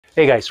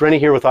Hey guys, Rene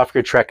here with Off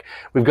Grid Trek.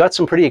 We've got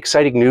some pretty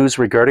exciting news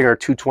regarding our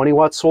 220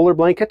 watt solar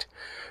blanket.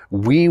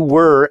 We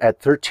were at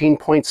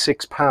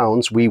 13.6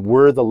 pounds. We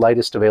were the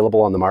lightest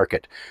available on the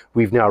market.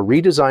 We've now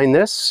redesigned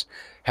this,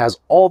 has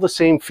all the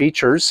same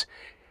features,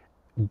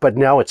 but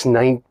now it's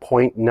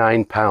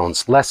 9.9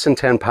 pounds, less than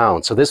 10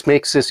 pounds. So this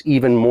makes this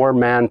even more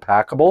man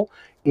packable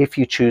if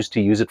you choose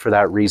to use it for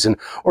that reason,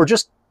 or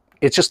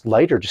it's just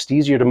lighter, just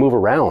easier to move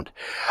around.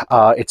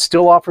 It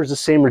still offers the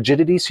same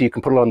rigidity, so you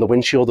can put it on the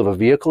windshield of a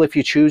vehicle if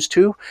you choose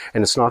to,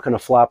 and it's not going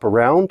to flap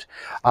around.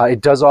 It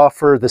does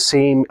offer the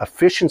same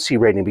efficiency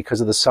rating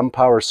because of the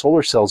Sunpower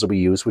solar cells that we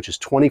use, which is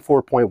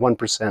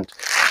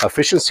 24.1%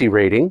 efficiency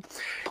rating.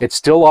 It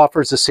still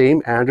offers the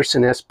same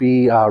Anderson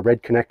SB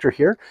red connector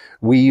here.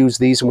 We use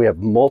these and we have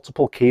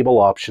multiple cable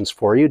options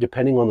for you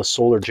depending on the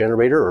solar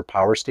generator or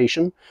power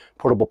station,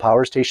 portable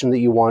power station that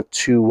you want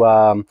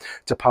to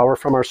power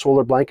from our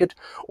solar blanket,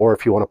 or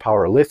if you want to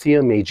power a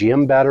lithium,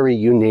 AGM battery,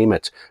 you name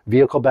it,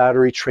 vehicle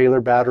battery, trailer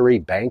battery,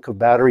 bank of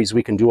batteries,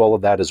 we can do all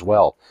of that as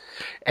well.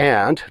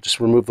 And just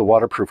remove the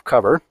waterproof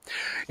cover.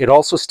 It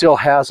also still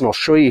has, and I'll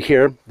show you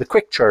here, the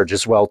quick charge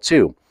as well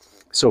too.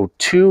 So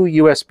 2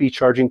 USB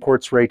charging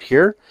ports right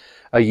here,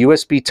 a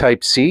USB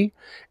Type-C,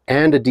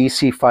 and a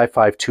DC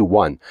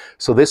 5521.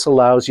 So this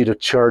allows you to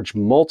charge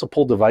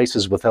multiple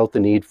devices without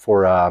the need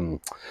for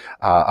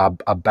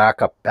a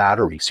backup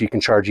battery. So you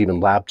can charge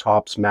even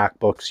laptops,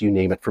 MacBooks, you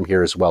name it from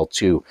here as well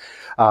too.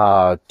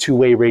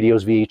 Two-way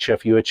radios,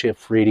 VHF,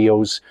 UHF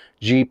radios,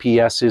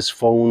 GPSs,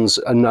 phones,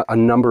 a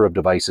number of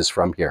devices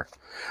from here.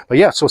 But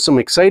yeah, so some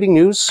exciting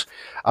news.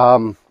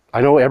 I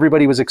know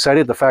everybody was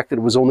excited the fact that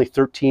it was only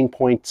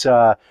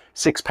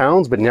 13.6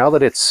 pounds, but now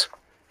that it's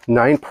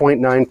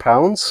 9.9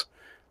 pounds,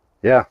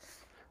 yeah,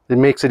 it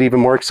makes it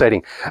even more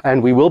exciting.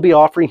 And we will be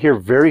offering here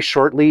very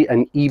shortly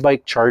an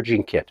e-bike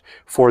charging kit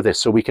for this,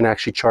 so we can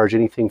actually charge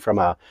anything from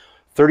a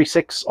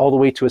 36 all the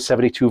way to a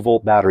 72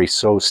 volt battery.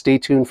 So stay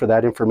tuned for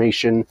that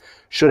information.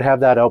 Should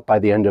have that out by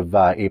the end of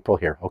April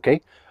here,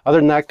 okay? Other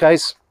than that,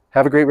 guys,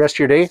 have a great rest of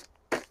your day.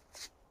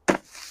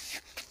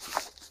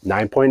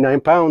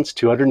 9.9 pounds,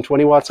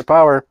 220 watts of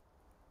power,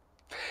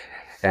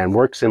 and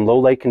works in low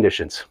light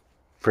conditions.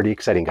 Pretty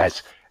exciting,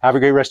 guys. Have a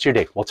great rest of your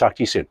day. We'll talk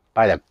to you soon.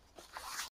 Bye then.